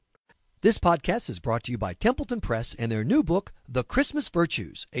This podcast is brought to you by Templeton Press and their new book, The Christmas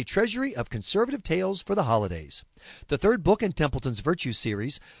Virtues, a treasury of conservative tales for the holidays. The third book in Templeton's Virtues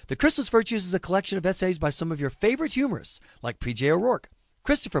series, The Christmas Virtues is a collection of essays by some of your favorite humorists like P.J. O'Rourke,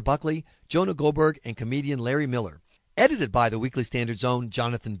 Christopher Buckley, Jonah Goldberg, and comedian Larry Miller. Edited by the Weekly Standard's own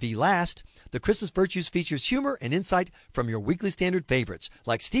Jonathan V. Last, The Christmas Virtues features humor and insight from your Weekly Standard favorites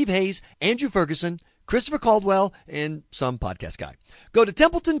like Steve Hayes, Andrew Ferguson, Christopher Caldwell, and some podcast guy. Go to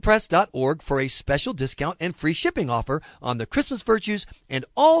templetonpress.org for a special discount and free shipping offer on the Christmas Virtues and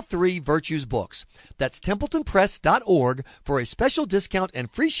all three Virtues books. That's templetonpress.org for a special discount and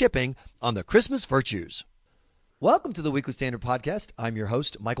free shipping on the Christmas Virtues. Welcome to the Weekly Standard Podcast. I'm your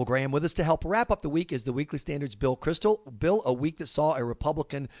host, Michael Graham. With us to help wrap up the week is the Weekly Standard's Bill Kristol. Bill, a week that saw a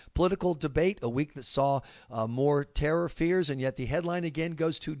Republican political debate, a week that saw more terror fears, and yet the headline again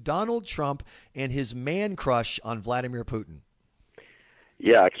goes to Donald Trump and his man crush on Vladimir Putin.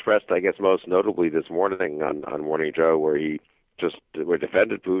 Yeah, expressed, I guess, most notably this morning on Morning Joe, where he just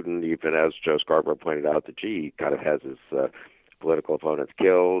defended Putin, even as Joe Scarborough pointed out that, he kind of has his political opponents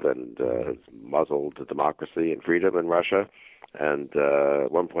killed and has muzzled democracy and freedom in Russia. And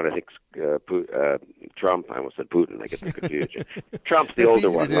at one point, I think Trump, I almost said Putin, I get the confusion. Trump's the older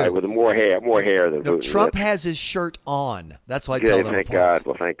one, right, with more hair than Putin. Trump has his shirt on. That's why I tell them thank apart. God.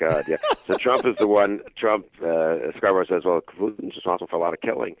 Well, thank God, yeah. So Trump is the one, Scarborough says, well, Putin's responsible for a lot of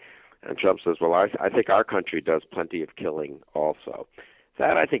killing. And Trump says, well, I think our country does plenty of killing also.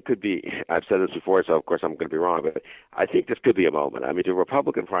 That, I think, could be, I've said this before, so of course I'm going to be wrong, but I think this could be a moment. I mean, do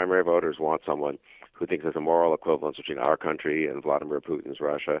Republican primary voters want someone who thinks there's a moral equivalence between our country and Vladimir Putin's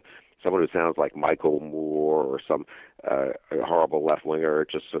Russia? Someone who sounds like Michael Moore or some horrible left-winger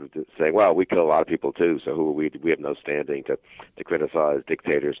just sort of saying, well, we kill a lot of people too, so who are we? We have no standing to criticize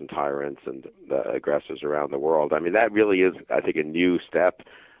dictators and tyrants and aggressors around the world. I mean, that really is, I think, a new step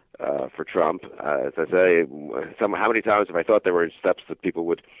for Trump. As I say, how many times have I thought there were steps that people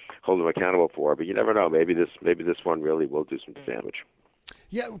would hold him accountable for? But you never know. Maybe this one really will do some damage.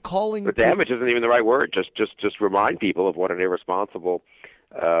 Yeah, calling. But damage isn't even the right word. Just remind people of what an irresponsible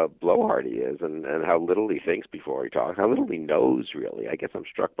blowhard he is, and how little he thinks before he talks, how little he knows really. I guess I'm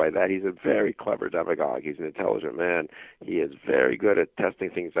struck by that. He's a very clever demagogue. He's an intelligent man. He is very good at testing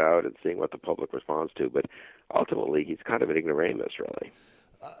things out and seeing what the public responds to. But ultimately, he's kind of an ignoramus, really.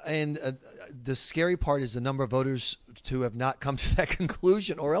 And the scary part is the number of voters who have not come to that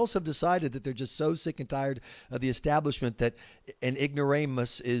conclusion or else have decided that they're just so sick and tired of the establishment that an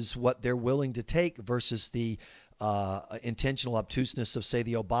ignoramus is what they're willing to take versus the intentional obtuseness of, say,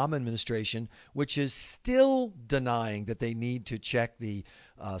 the Obama administration, which is still denying that they need to check the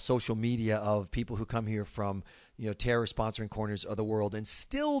social media of people who come here from terror sponsoring corners of the world, and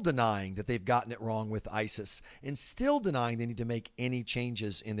still denying that they've gotten it wrong with ISIS, and still denying they need to make any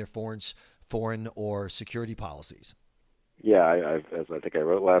changes in their foreign or security policies. Yeah, as I think I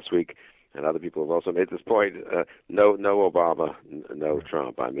wrote last week, and other people have also made this point, no Obama, no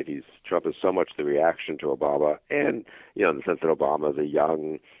Trump. I mean, Trump is so much the reaction to Obama, and in the sense that Obama is a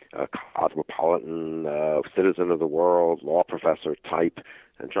young, cosmopolitan citizen of the world, law professor type,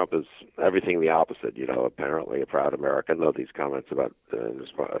 and Trump is everything the opposite. Apparently a proud American. Though these comments about the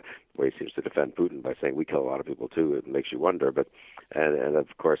way he seems to defend Putin by saying we kill a lot of people too, it makes you wonder. But and of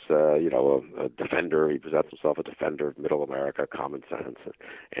course, a defender. He presents himself a defender of middle America, common sense,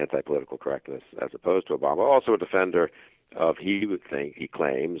 anti-political correctness, as opposed to Obama. Also a defender of, he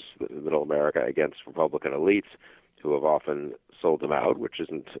claims, middle America against Republican elites who have often sold him out, which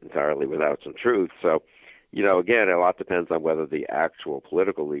isn't entirely without some truth. So, again, a lot depends on whether the actual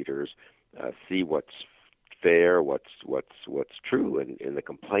political leaders see what's fair, what's true in the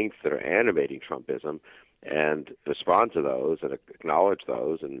complaints that are animating Trumpism, and respond to those and acknowledge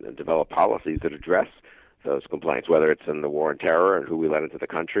those and develop policies that address those complaints, whether it's in the war on terror and who we let into the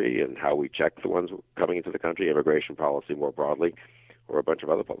country and how we check the ones coming into the country, immigration policy more broadly, or a bunch of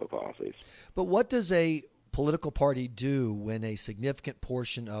other public policies. But what does a political party do when a significant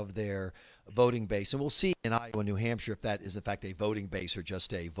portion of their voting base, and we'll see in Iowa and New Hampshire if that is in fact a voting base or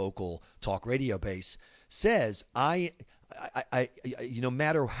just a vocal talk radio base, says, no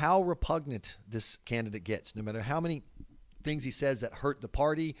matter how repugnant this candidate gets, no matter how many things he says that hurt the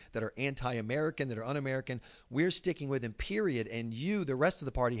party, that are anti-American, that are un-American, we're sticking with him, period. And you, the rest of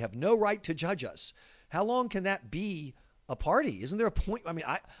the party, have no right to judge us. How long can that be a party? Isn't there a point? I mean,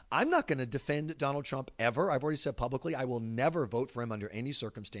 I'm not going to defend Donald Trump ever. I've already said publicly I will never vote for him under any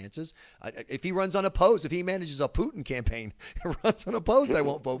circumstances. If he runs unopposed, if he manages a Putin campaign and runs unopposed, I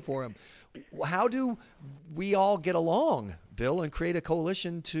won't vote for him. How do we all get along, Bill, and create a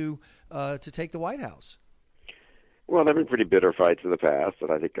coalition to take the White House? Well, there have been pretty bitter fights in the past, and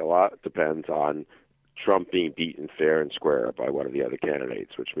I think a lot depends on Trump being beaten fair and square by one of the other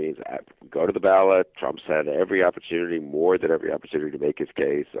candidates, which means go to the ballot. Trump's had every opportunity, more than every opportunity, to make his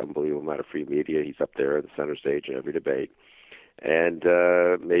case. Unbelievable amount of free media. He's up there in the center stage in every debate. And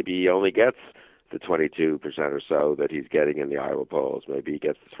maybe he only gets the 22% or so that he's getting in the Iowa polls. Maybe he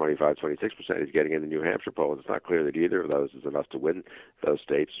gets the 25, 26% he's getting in the New Hampshire polls. It's not clear that either of those is enough to win those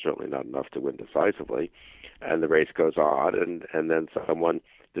states, certainly not enough to win decisively. And the race goes on, and then someone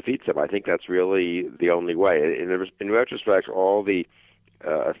defeats him. I think that's really the only way. In retrospect, all the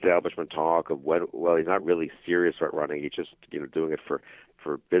establishment talk of he's not really serious about running. He's just doing it for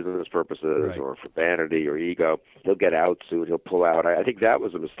business purposes, right, or for vanity or ego. He'll get out soon. He'll pull out. I think that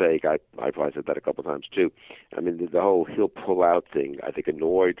was a mistake. I probably said that a couple of times too. I mean, the whole he'll pull out thing, I think,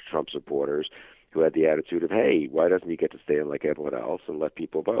 annoyed Trump supporters who had the attitude of, hey, why doesn't he get to stay in like everyone else and let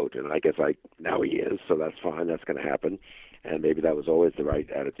people vote? And I guess now he is, so that's fine. That's going to happen. And maybe that was always the right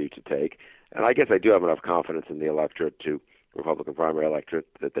attitude to take. And I guess I do have enough confidence in the electorate, Republican primary electorate,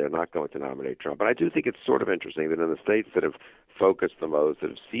 that they're not going to nominate Trump. And I do think it's sort of interesting that in the states that have focused the most, that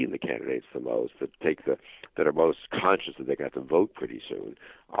have seen the candidates the most, that are most conscious that they're going to have to vote pretty soon,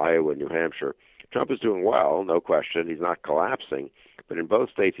 Iowa and New Hampshire, Trump is doing well, no question. He's not collapsing. But in both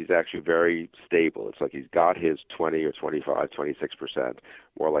states, he's actually very stable. It's like he's got his 20 or 25, 26%,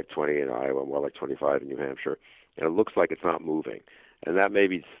 more like 20 in Iowa, more like 25 in New Hampshire. And it looks like it's not moving. And that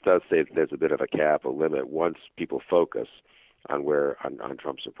maybe does say that there's a bit of a cap, a limit, once people focus on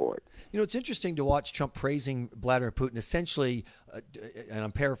Trump's support. It's interesting to watch Trump praising Vladimir Putin, essentially, and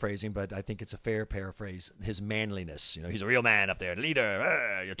I'm paraphrasing, but I think it's a fair paraphrase, his manliness. He's a real man up there,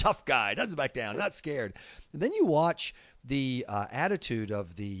 leader, you're a tough guy, doesn't back down, not scared. And then you watch the attitude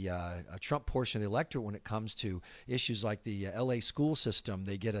of the Trump portion of the electorate when it comes to issues like the LA school system.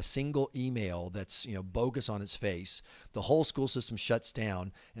 They get a single email that's bogus on its face. The whole school system shuts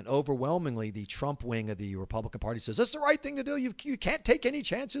down, and overwhelmingly the Trump wing of the Republican Party says that's the right thing to do. You can't take any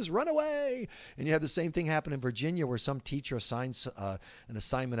chances. Run away. And you have the same thing happen in Virginia, where some teacher assigns an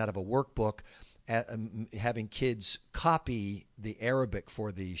assignment out of a workbook, having kids copy the Arabic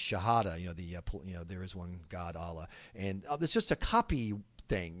for the Shahada, there is one God, Allah, and it's just a copy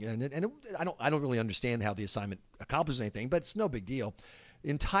thing, and I don't really understand how the assignment accomplishes anything, but it's no big deal. The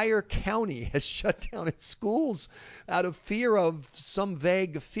entire county has shut down its schools out of fear of some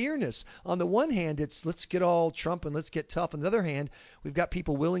vague fearness. On the one hand, it's let's get all Trump and let's get tough. On the other hand, we've got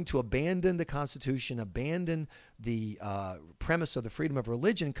people willing to abandon the Constitution, abandon the premise of the freedom of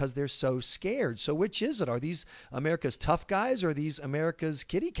religion because they're so scared. So which is it? Are these America's tough guys or are these America's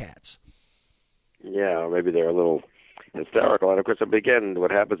kitty cats? Yeah, maybe they're a little hysterical. And of course, again,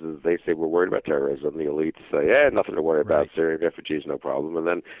 what happens is they say we're worried about terrorism. The elites say, nothing to worry about. Syrian refugees, no problem. And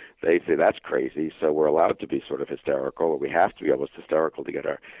then they say that's crazy. So we're allowed to be sort of hysterical, or we have to be almost hysterical to get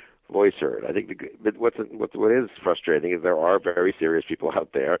our voice heard. I think what is frustrating is there are very serious people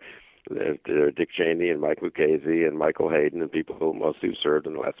out there. There are Dick Cheney and Mike Lucchese and Michael Hayden and people who mostly served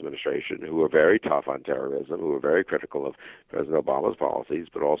in the last administration who are very tough on terrorism, who are very critical of President Obama's policies,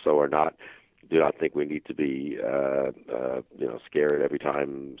 but also do not think we need to be scared every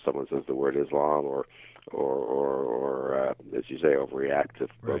time someone says the word Islam or as you say, overreact to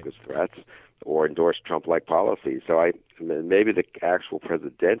bogus threats or endorse Trump-like policies. So maybe the actual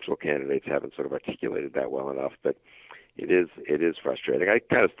presidential candidates haven't sort of articulated that well enough, but it is frustrating. I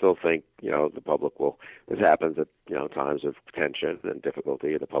kind of still think the public will. This happens at times of tension and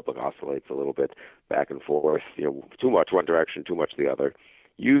difficulty, and the public oscillates a little bit back and forth. Too much one direction, too much the other.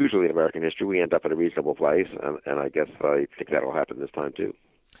 Usually in American history, we end up in a reasonable place, and I guess I think that will happen this time too.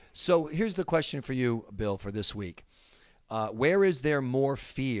 So here's the question for you, Bill, for this week. Where is there more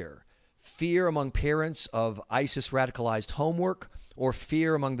fear? Fear among parents of ISIS radicalized homework, or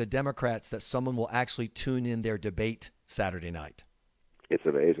fear among the Democrats that someone will actually tune in their debate Saturday night? It's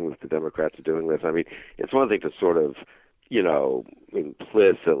amazing what the Democrats are doing this. I mean, it's one thing to sort of,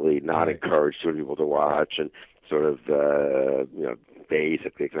 implicitly not encourage certain people to watch and sort of,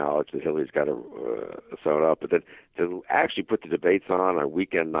 basically acknowledge that Hillary's got to sewn up, but then to actually put the debates on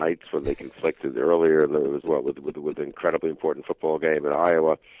weekend nights when they conflicted earlier, there was with an incredibly important football game in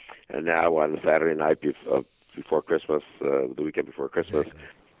Iowa, and now on the Saturday night before Christmas, the weekend before Christmas. Exactly.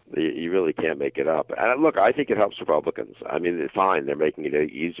 You really can't make it up. And look, I think it helps Republicans. I mean, it's fine. They're making it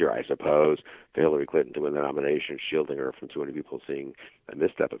easier, I suppose, for Hillary Clinton to win the nomination, shielding her from too many people seeing a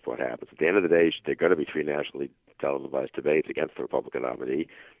misstep of what happens. At the end of the day, they're going to be three nationally televised debates against the Republican nominee,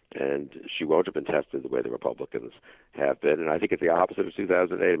 and she won't have been tested the way the Republicans have been. And I think it's the opposite of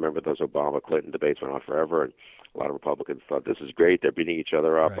 2008. Remember, those Obama-Clinton debates went on forever, and a lot of Republicans thought, this is great, they're beating each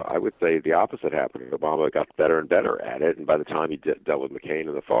other up. Right. I would say the opposite happened. Obama got better and better at it, and by the time he dealt with McCain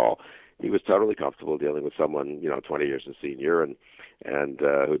in the fall, he was totally comfortable dealing with someone, 20 years his senior, and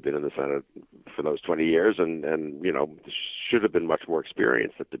who'd been in the Senate for those 20 years, and should have been much more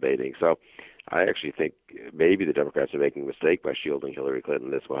experienced at debating. So I actually think maybe the Democrats are making a mistake by shielding Hillary Clinton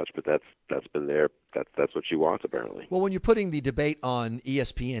this much, but that's been there. That's what she wants, apparently. Well, when you're putting the debate on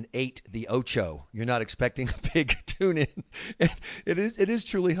ESPN 8, the Ocho, you're not expecting a big tune-in. It is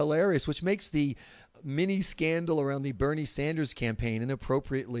truly hilarious, which makes the mini scandal around the Bernie Sanders campaign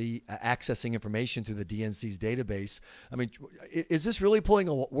inappropriately accessing information through the DNC's database. I mean, is this really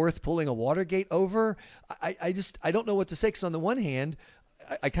worth pulling a Watergate over? I don't know what to say, because on the one hand,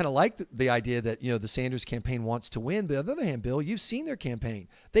 I kind of like the idea that, the Sanders campaign wants to win. But on the other hand, Bill, you've seen their campaign.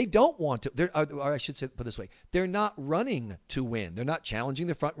 They don't want to. Or I should say, put it this way, they're not running to win. They're not challenging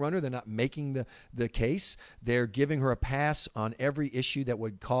the front runner. They're not making the case. They're giving her a pass on every issue that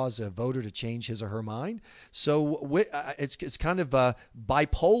would cause a voter to change his or her mind. So it's kind of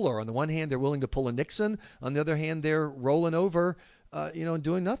bipolar. On the one hand, they're willing to pull a Nixon. On the other hand, they're rolling over, and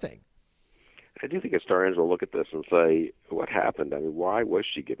doing nothing. I do think historians will look at this and say, what happened? I mean, why was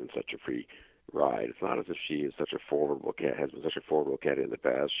she given such a free ride? It's not as if she is such a formidable has been such a formidable candidate in the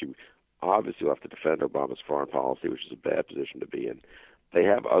past. She obviously will have to defend Obama's foreign policy, which is a bad position to be in. They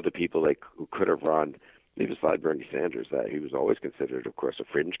have other people who could have run, leave aside Bernie Sanders, that he was always considered, of course, a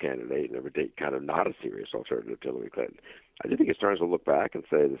fringe candidate and kind of not a serious alternative to Hillary Clinton. I do think historians will look back and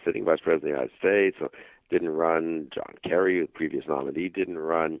say the sitting vice president of the United States didn't run. John Kerry, the previous nominee, didn't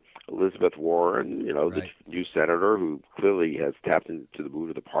run. Elizabeth Warren, Right. The new senator who clearly has tapped into the mood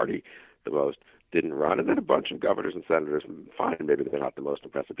of the party the most, didn't run. And then a bunch of governors and senators, fine, maybe they're not the most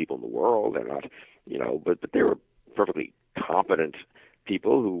impressive people in the world. They're not, but they were perfectly competent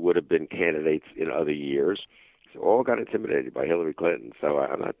people who would have been candidates in other years. So all got intimidated by Hillary Clinton. So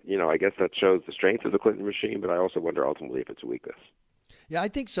I'm not, I guess that shows the strength of the Clinton machine, but I also wonder ultimately if it's a weakness. Yeah, I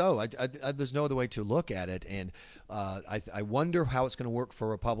think so. There's no other way to look at it. And I wonder how it's going to work for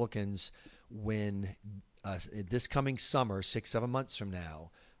Republicans when this coming summer, 6-7 months from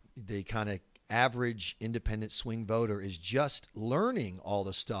now, the kind of average independent swing voter is just learning all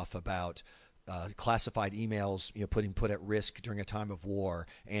the stuff about classified emails, put at risk during a time of war,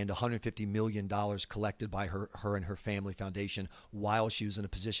 and $150 million collected by her and her family foundation while she was in a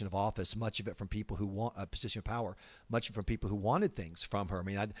position of office. Much of it from people who want a position of power. Much of it from people who wanted things from her. I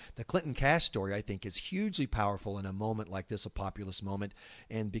mean, the Clinton Cash story, I think, is hugely powerful in a moment like this, a populist moment.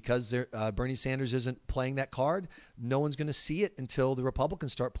 And because Bernie Sanders isn't playing that card, no one's going to see it until the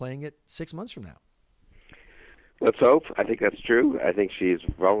Republicans start playing it 6 months from now. Let's hope. I think that's true. I think she's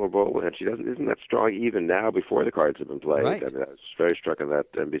vulnerable, and she isn't that strong even now before the cards have been played. Right. I mean, I was very struck in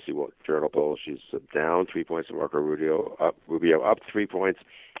that NBC Journal poll. She's down 3 points to Marco Rubio, up 3 points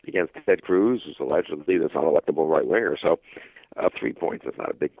against Ted Cruz, who's allegedly this unelectable right winger. So, up 3 points is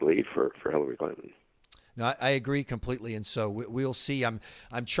not a big lead for Hillary Clinton. No, I agree completely, and so we'll see. I'm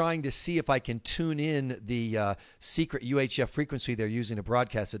trying to see if I can tune in the secret UHF frequency they're using to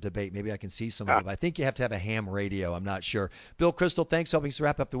broadcast the debate. Maybe I can see some of it. I think you have to have a ham radio. I'm not sure. Bill Kristol, thanks for helping us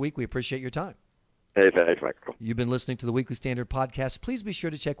wrap up the week. We appreciate your time. Hey, thanks, Michael. You've been listening to the Weekly Standard podcast. Please be sure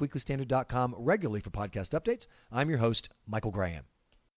to check weeklystandard.com regularly for podcast updates. I'm your host, Michael Graham.